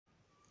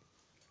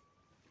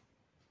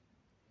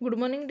Good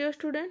morning dear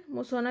student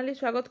मु सोनाली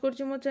स्वागत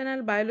करुच्ची मो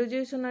चैनल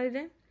बायोलॉजी सोनाली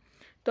रे।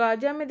 तो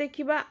आज आम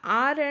देखा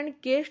आर एंड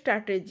के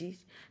स्ट्रैटेजी।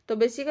 तो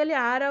बेसिकली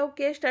आर आउ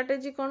के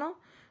स्ट्रैटेजी कौन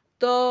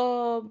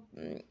तो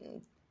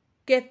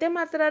केते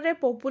मात्रा रे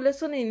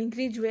पॉपुलेशन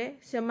इनक्रीज हुए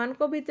से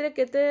भितर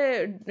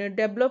केते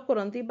डेवलप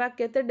करती बा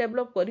केते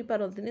डेवलप करि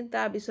पारंतिनी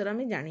ता विषय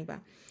आम जानिबा।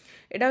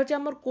 एटा होची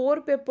हमर core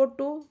paper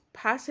 2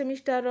 first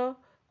semester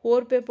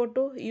core paper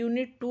 2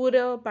 unit 2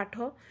 रे पाठ।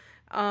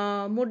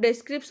 मु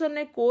डिस्क्रिप्शन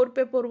में कोर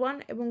पेपर 1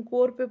 एवं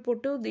कोर पेपर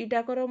 2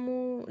 दुईटाकर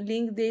मु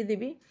लिंक दे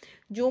देबी।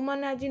 जो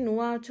माने आज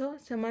नुआ अछ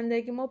से माने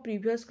जाकि मो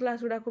प्रीवियस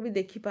क्लास गुडा को भी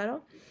देखि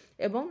पारो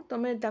एवं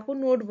तमे ताको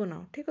नोट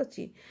बनाओ। ठीक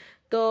अछि।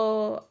 तो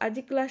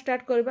आज क्लास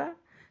स्टार्ट करबा।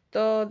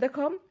 तो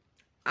देखो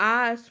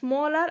आ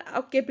स्मॉल आर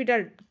और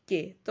कैपिटल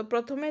के। तो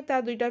प्रथमे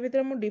ता दुईटा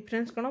भितर मु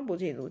डिफरेंस कोन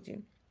बुझाई दोची।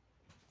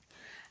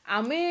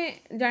 आमे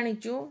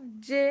जानिचु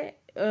जे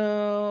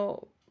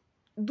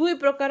दुई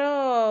प्रकार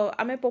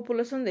आमे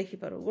पॉपुलेशन देखि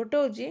पारो। गोटे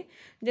होची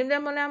जेमते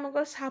माने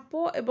हमको साप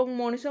एवं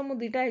मनुष्य मु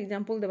दुईटा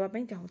एग्जांपल देबा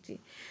पई चाहूची।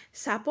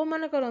 साप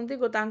माने करंती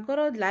गो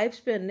तांकर लाइफ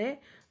स्पेन ने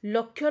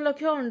लक्ष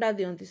लक्ष अंडा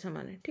दियंती से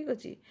माने। ठीक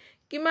अछि।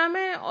 किमा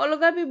आमे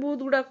अलगा भी बहुत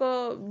गुडा को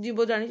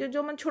जीव जानिछो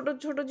जो माने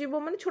छोट छोट जीव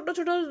माने छोट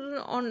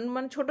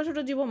छोट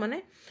जीव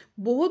माने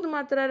बहुत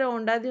मात्रा रे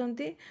अंडा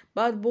दियंती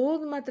बा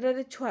बहुत मात्रा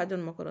रे छुआ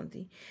जन्म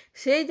करंती।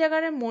 से जगह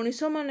रे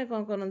मनुष्य माने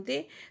कोन करंती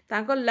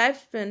तांकर लाइफ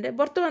स्पेन रे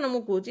वर्तमान मु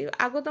कहूची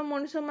आगो तो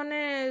मनुष्य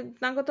माने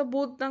तांको तो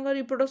बहुत तांकर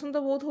रिप्रोडक्शन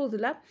तो बहुत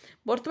होउतला।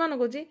 वर्तमान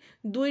कहूची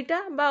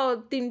दुईटा बा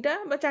तीनटा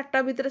बा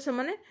चारटा भितर से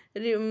माने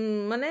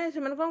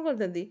कोन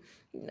करथंती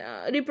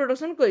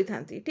रिप्रोडक्शन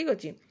करिथांती। ठीक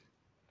अछि।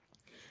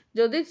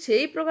 जदि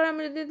से प्रकार आम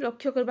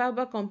लक्ष्य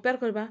करवा कंपेयर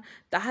करवा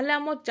ताहले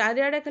आम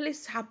चारिआडे खाली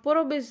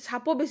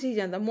साप बेसी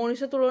जाता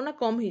मनुष्य तुलना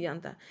कम ही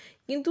जाता।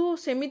 किंतु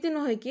सेमिति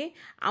न कि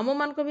आम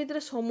मान भितर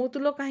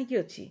समतुल्य कहीं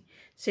अच्छी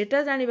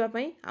सेटा जानिबा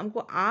पई हमको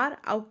आर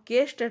आउ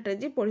के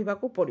स्ट्रैटेजी पढ़ा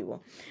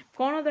पड़ो।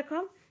 कौन देख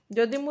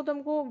जदि मु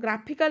तुमको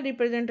ग्राफिकल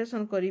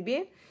रिप्रेजेंटेशन करी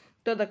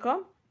तो देख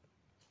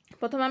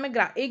प्रथम आम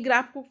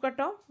ग्राफ को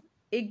काट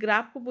ए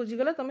ग्राफ को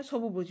बुझीगले तुम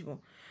सब बुझब।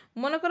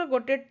 मनकर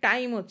गोटे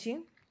टाइम अच्छी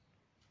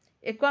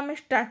एको आम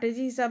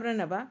स्ट्रैटेजी हिसाब रे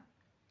नेबा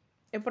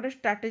एपटे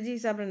स्ट्रैटेजी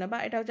हिसाब रे नेबा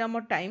एटा होचा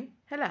हमर टाइम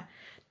हैला।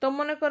 तो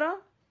मन कर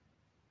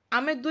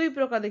आमे दुई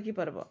प्रकार देखि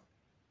परबो।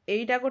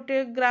 एइटा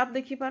गोटे ग्राफ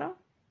देखि पारो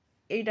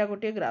एइटा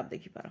गोटे ग्राफ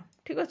देखि पारो।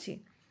 ठीक अछि।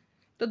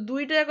 तो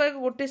दुईटा जाक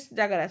गोटे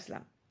जगह रे आसला।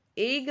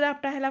 एई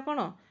ग्राफटा हैला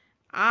कोन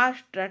आ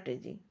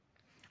स्ट्रैटेजी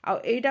आ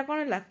एइटा कोन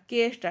हैला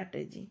के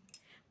स्ट्रैटेजी।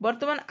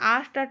 वर्तमान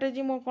आ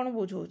स्ट्रैटेजी मो कोन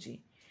बुझौची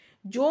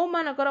जो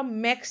मानकर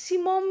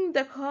मैक्सिमम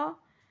देख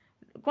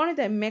कोन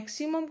थाए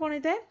मैक्सिमम कोन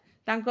थाए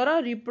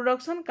तांकर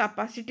रिप्रोडक्शन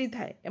कैपेसिटी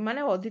थाए।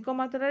 एमाने अधिक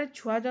मात्रा रे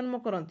छुआ जन्म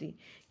करंती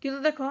किंतु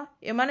देख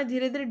एमाने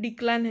धीरे धीरे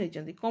डिक्लाइन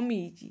होइचंती कमी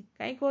हिची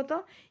काई को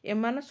तो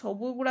एमाने सब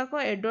गुडा को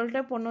एडल्ट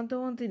रे परिणत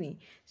होंतिनी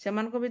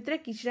सेमान को भितरे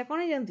किछटा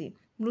कोन जानती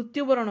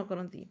मृत्युवरण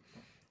करंती।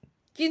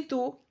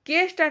 किंतु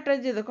के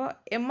स्ट्रैटेजी देख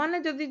एमाने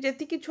जदी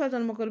जेति कि छुआ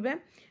जन्म करबे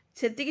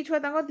सेति कि छुआ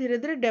तांको धीरे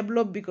धीरे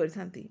डेवलप भी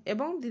करथांती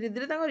एवं धीरे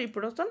धीरे तांको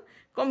रिप्रोडक्शन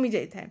कमी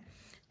जाई थाए।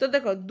 तो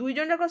देख दुई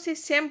जन जाक से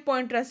सेम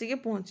पॉइंट रे आसी के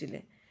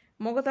पहुंचिले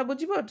मो कथा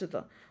बुझी पारछ। तो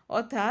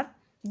अर्थात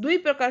दुई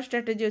प्रकार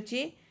स्ट्रैटेजी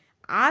अच्छी।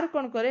 आर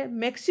कौन करे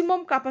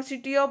maximum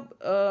capacity of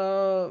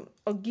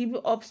give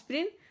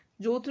offspring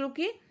जो थ्रू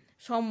कि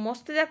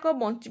समस्त जाक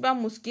बंचवा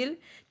मुश्किल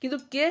किंतु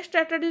के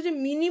strategy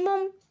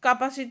minimum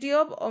capacity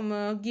of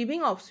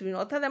giving offspring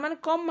अर्थात एमाने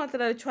कम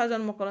मात्रा रे छुआ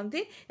जन्म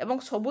करंती एवं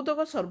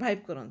सबुतक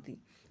सर्वाइव करंती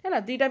हैला।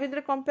 दुईटा भितर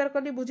कंपेयर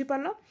कली बुझी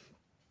पारलो।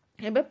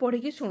 एबे पढ़ी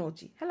की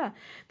सुनोची हैला।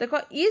 देखो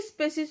each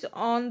species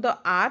on the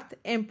earth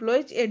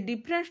employees a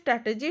different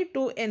strategy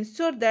to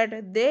ensure that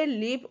they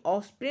leave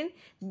offspring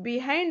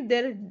behind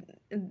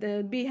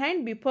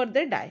before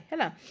they die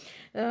हैला।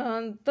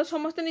 तो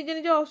समस्त निज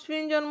निज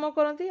ऑफस्प्रिंग जन्म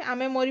करती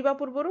आमे मरिबा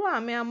पूर्व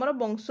आमे हमर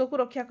वंश को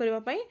रक्षा करबा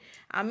पई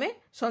आमे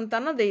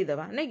संतान देई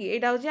देबा नै कि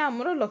एटा होची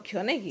हमर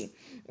लक्ष्य नै कि।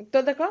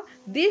 तो देखो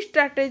this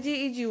strategy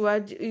is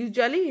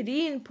usually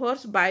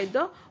reinforced by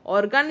the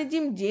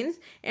organism genes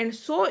and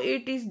so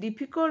it is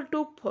difficult to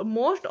for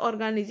most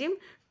organism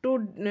to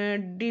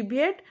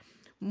deviate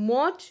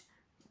much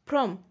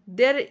from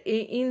their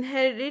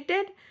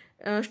inherited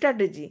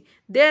strategy.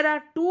 There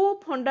are two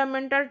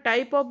fundamental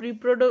type of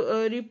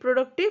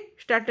reproductive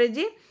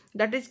strategy,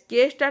 that is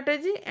K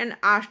strategy and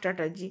R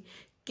strategy.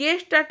 K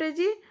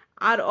strategy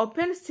are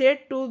often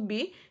said to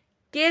be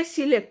K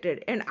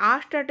selected and R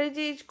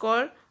strategy is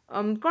called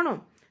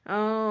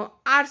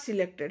are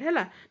selected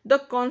हैला। The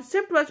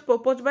concept was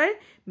proposed by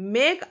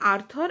Meg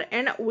Arthur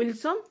and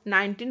Wilson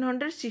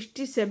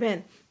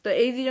 1967। तो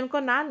एई दी जन को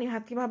ना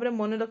निहात की भाबरे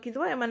मन रखि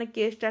दो एमाने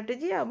के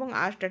स्ट्रैटेजी एवं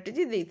are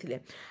strategy देथिले।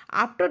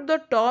 After the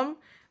term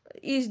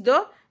is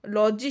the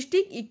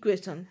logistic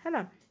equation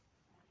हैला।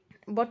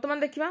 वर्तमान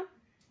देखिबा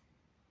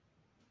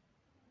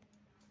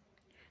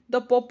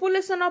the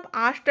population of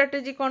are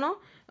strategy cone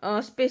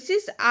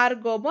species are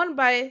governed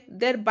by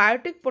their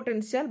biotic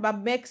potential बा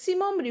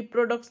maximum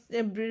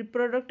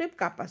reproductive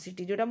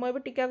capacity जोटा मु एबे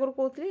टिका कर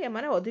कहतली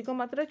एमाने अधिक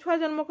मात्रा छुआ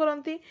जन्म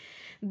करंती।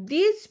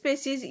 These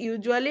species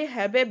usually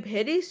have a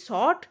very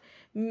short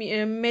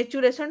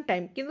maturation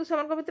time किंतु से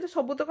भितर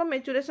सबुतक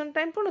मेचुरेशन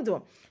टाइम कौन थो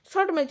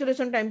शॉर्ट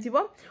मेचुरेशन टाइम थी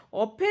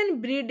often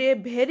breed a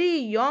very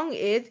young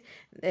age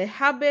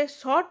have a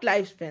short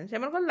life span से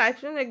लाइफ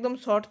स्पेन एकदम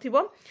शॉर्ट थी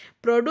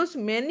produce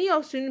many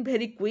offspring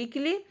very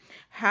quickly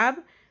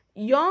have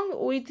young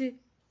with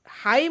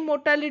high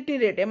mortality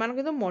rate M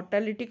किंतु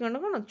mortality कौन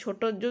कौन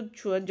छोट जो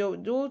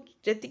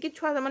जी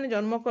छुआ से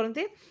जन्म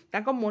करती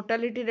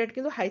मोर्टालिटी रेट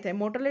किंतु हाई थाए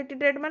मोर्टालिटी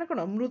रेट माने कौन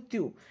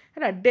मृत्यु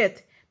है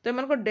डेथ तो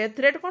एम डेथ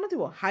रेट कौन थी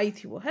हाई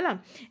थी है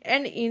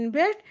and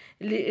invest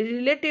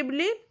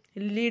relatively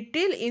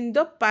little in the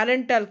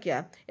पैरेंटाल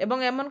care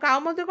एवं एम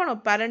कौन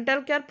पैरेंटाल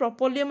केयर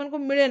प्रॉपर्ली एम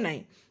मिले ना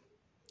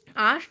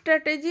आ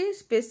strategy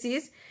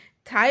species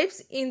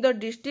thrives in the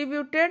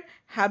distributed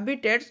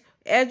habitats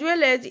as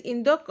well as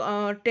in the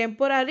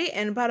temporary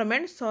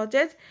environment such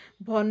as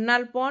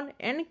vernal pond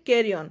and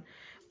carrion.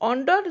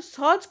 Under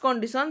such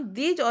conditions,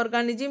 these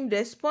organisms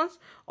respond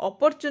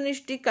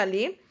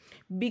opportunistically,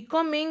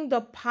 becoming the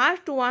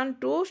first one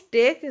to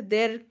stake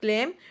their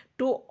claim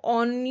to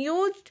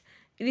unused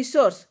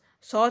resource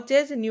such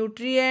as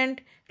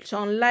nutrient,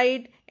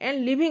 sunlight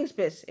and living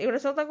space.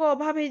 एगुड़ा सब तक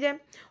अभाव हो जाए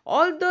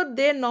although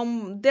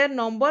their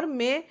number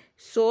may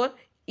soar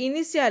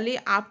initially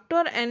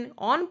after an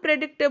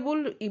unpredictable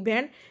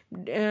event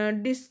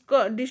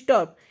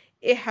disturb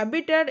a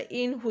habitat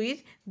in which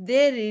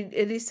they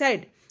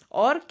reside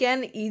or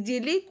can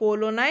easily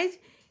colonize.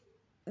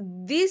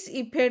 This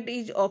effect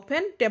is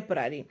often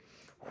temporary.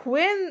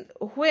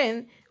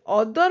 When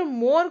other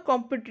more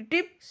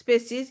competitive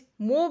species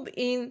move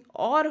in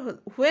or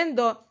when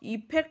the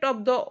effect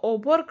of the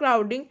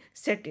overcrowding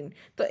set in.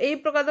 तो यही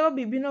प्रकार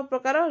विभिन्न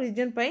प्रकार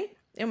reason पाई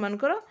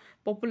एमानकर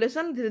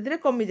population धीरे धीरे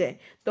कमी जाए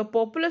तो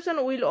population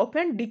will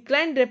often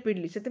decline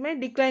rapidly से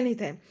डिक्लाइन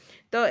होता है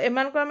तो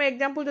एमानकर आम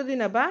एग्जांपल जदि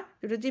नबा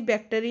जो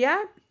बैक्टेरिया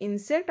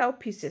इनसेक्ट आ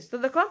फिशेस तो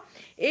देख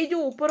ये जो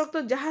उपरोक्त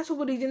जहाँ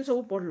सब रीजन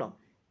सब पढ़ल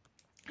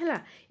है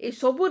ये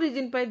सबू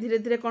रिजन पर धीरे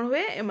धीरे कौन हुए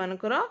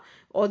एमानकर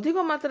अधिक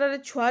मात्रा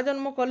छुआ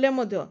जन्म कले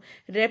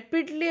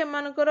रैपिडली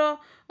एमानकर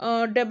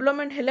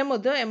डेवलपमेंट हेले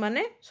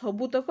एमाने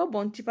सबूतक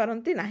बंची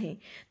पारती ना।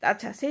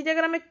 अच्छा से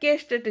जगह आम के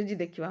स्ट्रेटेजी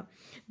देखा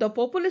द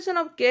पॉपुलेशन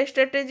ऑफ के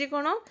स्ट्रेटेजी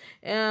कौन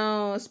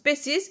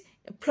स्पेसीज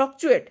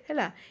फ्लक्चुएट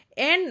है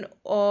एंड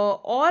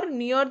और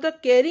नियर द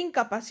केयरिंग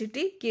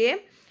कैपेसिटी के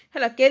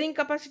है केयरिंग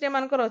कैपेसिटी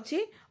एमानकर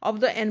अच्छी of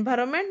the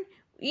environment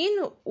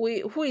in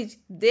which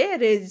they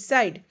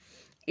rigid.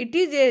 It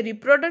is a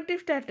reproductive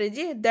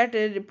strategy that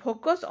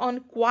focus on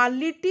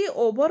quality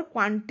over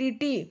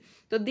quantity.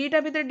 तो दीटा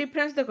भितर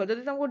difference देखो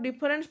जब तुमको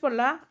डिफरेंस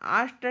पड़ला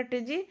आ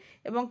स्ट्रेटेजी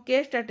एवं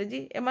के स्ट्रेटेजी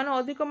एमाने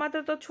अधिक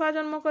मात्रा तो छुआ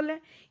जन्म कले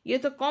ये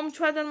तो कम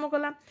छुआ जन्म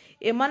कला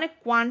एमाने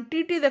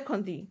क्वांटिटी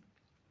देखती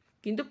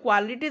किंतु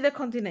क्वालिटी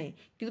देखती ना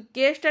किंतु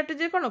के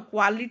स्ट्रेटेजी कौन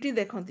क्वालिटी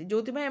देखती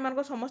जो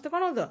एम समस्ते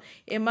कौन हो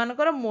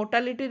एमानकर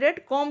मोर्टालिटी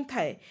रेट कम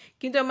थाए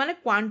किंतु एमाने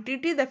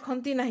क्वांटिटी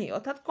देखती ना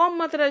अर्थात कम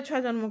मात्रा छुआ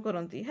जन्म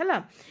करती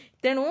है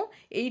तेणु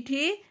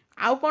ये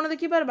आउ कौन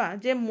देखिपार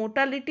जे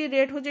मोर्टालिटी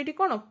रेट हो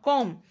कौन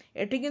कम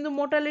एटी किंतु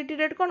मोर्टालिटी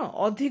रेट कौन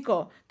अधिक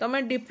तुम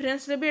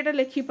डिफरेंस रे भी एटा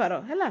लिखिपार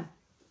है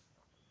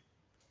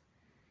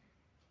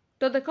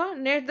तो देख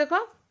नेक्स्ट देख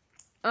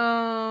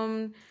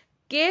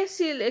K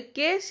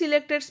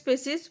selected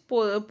species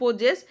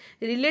possess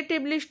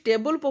relatively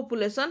stable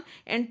population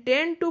and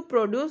tend to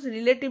produce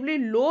relatively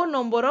low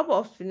number of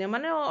offspring.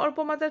 माने अल्प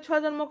मात्रा छुआ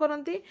जन्म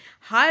करती.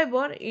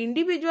 However,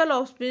 individual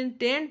offspring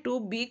tend to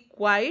be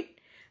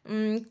quite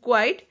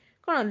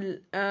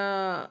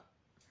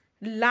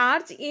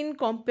large in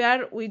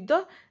compared with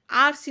the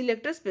R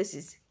selected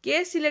species.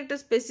 K selected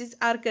species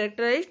are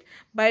characterized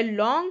by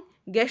long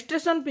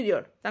gestation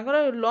period.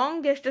 तांकर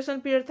long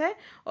gestation period थाए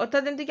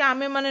अर्थात जमती कि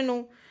आमे माने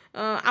नु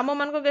आम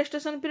मान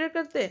गेस्टेशन पीरियड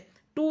करते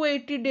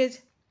 280 डेज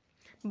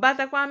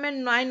बात आम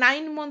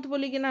 9 मंथ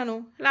बोलिकी नानु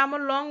आम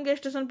लंग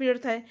गेस्टेशन पीरियड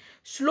थाए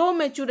स्लो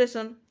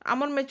मेचुरेशन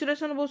आमर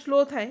मेचुरेशन बहुत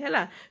स्लो थाए है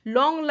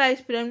lung life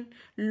span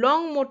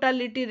lung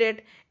mortality rate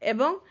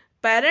एवं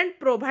पेरेंट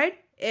प्रोवाइड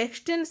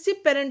एक्सटेंसिव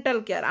पेरेंटाल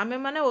केयर आमे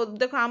माने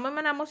देखो आमे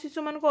माने आम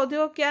शिशु मान को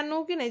अधिक केयर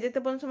नौ कि नहीं जिते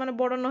से माने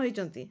बड़ न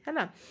होइचंती है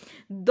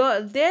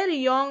there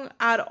young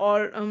are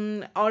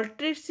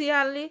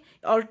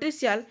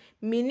अल्ट्रिशियल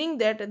meaning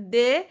that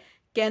they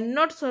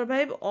cannot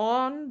survive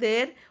on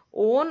their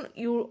own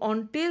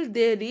until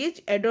they reach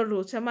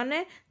adulthood. से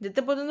माने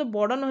जिते पर्यंत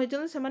बड़ न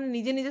होइचन से माने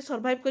निजे निजे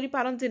सर्वाइव करि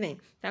पारंती नै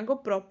तांको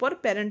प्रॉपर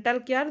पेरेंटाल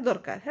केयर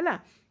दरकार हैला.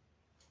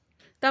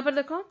 तापर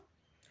देखो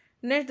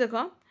नेक्स्ट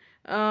देखो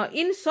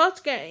in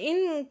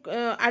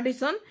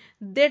addition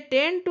they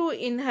tend to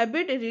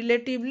inhabit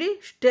relatively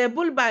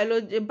stable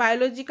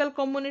biological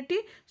community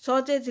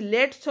such as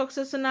late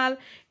successional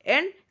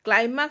and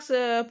climax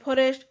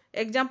forest.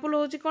 Example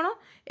हूँ कौन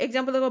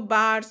एग्जाम्पल देखो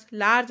बर्ड्स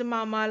लार्ज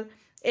मामल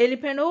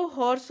एलिफेंट हो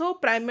हॉर्स हो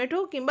प्राइमेट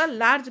हो कि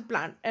लार्ज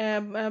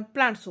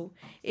प्लांट्स हो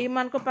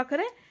मान पाखे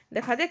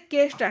देखा जाए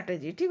के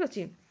स्ट्राटेजी ठीक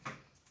अच्छे.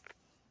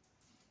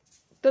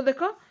 तो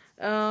देख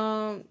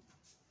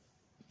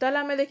ताले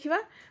आमे देखिबा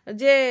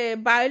जे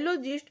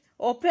biologist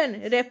often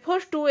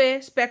refers to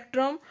a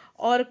spectrum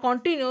or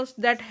continuous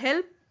that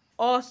help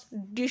us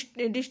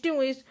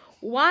distinguish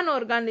one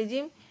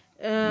organism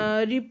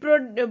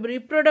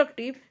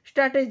reproductive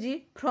strategy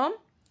from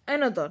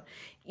another.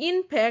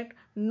 In fact,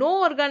 no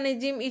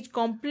organism is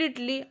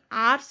completely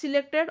R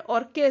selected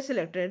or K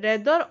selected.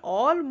 Rather,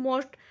 all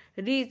must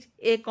reach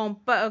a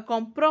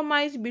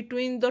compromise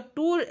between the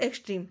two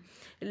extremes.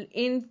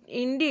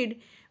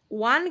 Indeed,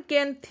 one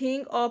can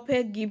think of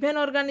a given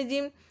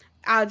organism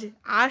as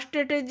R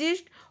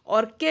strategist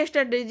or K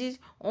strategist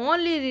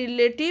only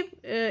relative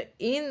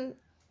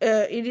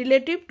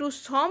to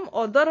some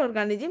other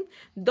organism.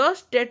 The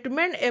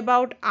statement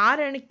about R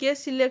and K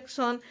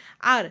selection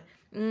are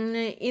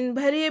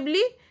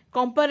invariably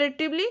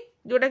comparatively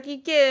जोटा कि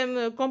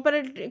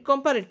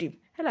comparative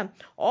है.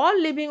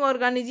 All living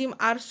organisms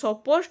are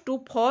supposed to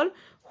fall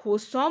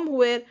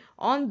somewhere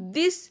on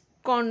this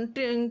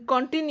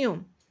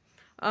continuum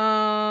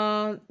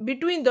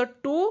between the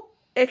two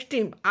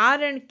extremes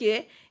R and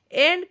K,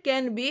 and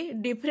can be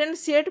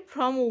differentiated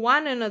from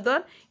one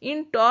another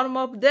in terms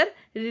of their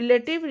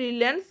relative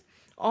reliance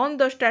on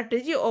the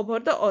strategy over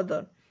the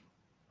other.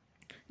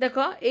 देख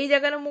यही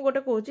जगह मुझे गोटे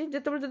कहूँ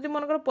जो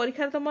मनकर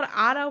परीक्षा तुम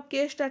are आउ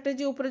के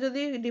स्ट्राटेजी उपर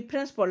जदि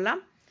डिफरेन्स पड़ला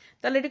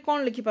ताले ये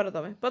कौन लिखिपार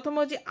तुम प्रथम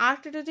हूँ आर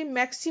स्ट्राटेजी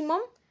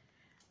मैक्सिमम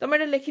तुम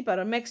ये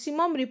लिखिपार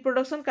मैक्सिमम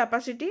रिप्रोडक्शन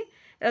कैपेसिटी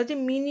हूँ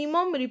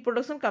मिनिमम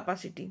रिप्रोडक्शन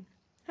कैपेसिटी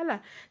है.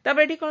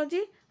 ये कौन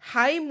हो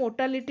हाई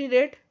मोर्टालिटी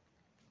रेट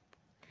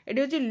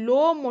ये हूँ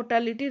लो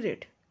मोर्टालिटी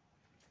रेट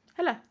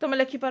है. तुम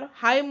लिखिपार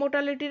हाई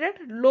मोर्टालिटी रेट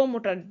लो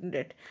मोर्टालिटी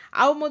रेट.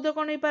 आउ मध्य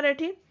कौन हो पारे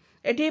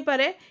एठी हो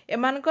पारे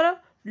एमानकर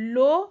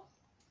लो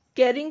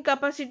कैरिंग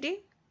कैपेसिटी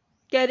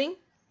कैरिंग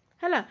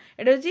है.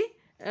 ये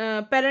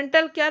हूँ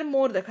पेरेंटल केयर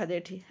मोर देखा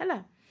जाए है.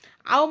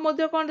 आउ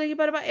मध्य कौन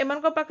देखिपार एम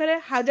पाखे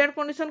हाजार्ड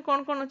कंडीशन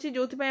कौन कौन अच्छी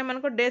जो एम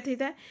डेथ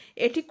होता है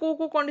ये कौ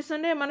कौ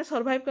कंडीशन में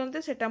सर्वाइव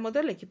करते से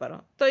लिखिपार.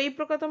 तो यही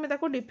प्रकार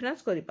तुम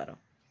डिफरेन्स कर.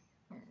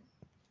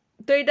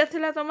 तो यहाँ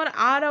थी तुम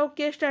आर आउ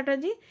के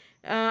स्ट्राटेजी.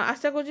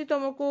 आशा करुँच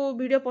तुमको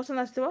वीडियो पसंद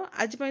आसो.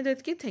 आज तो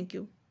ये थैंक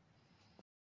यू.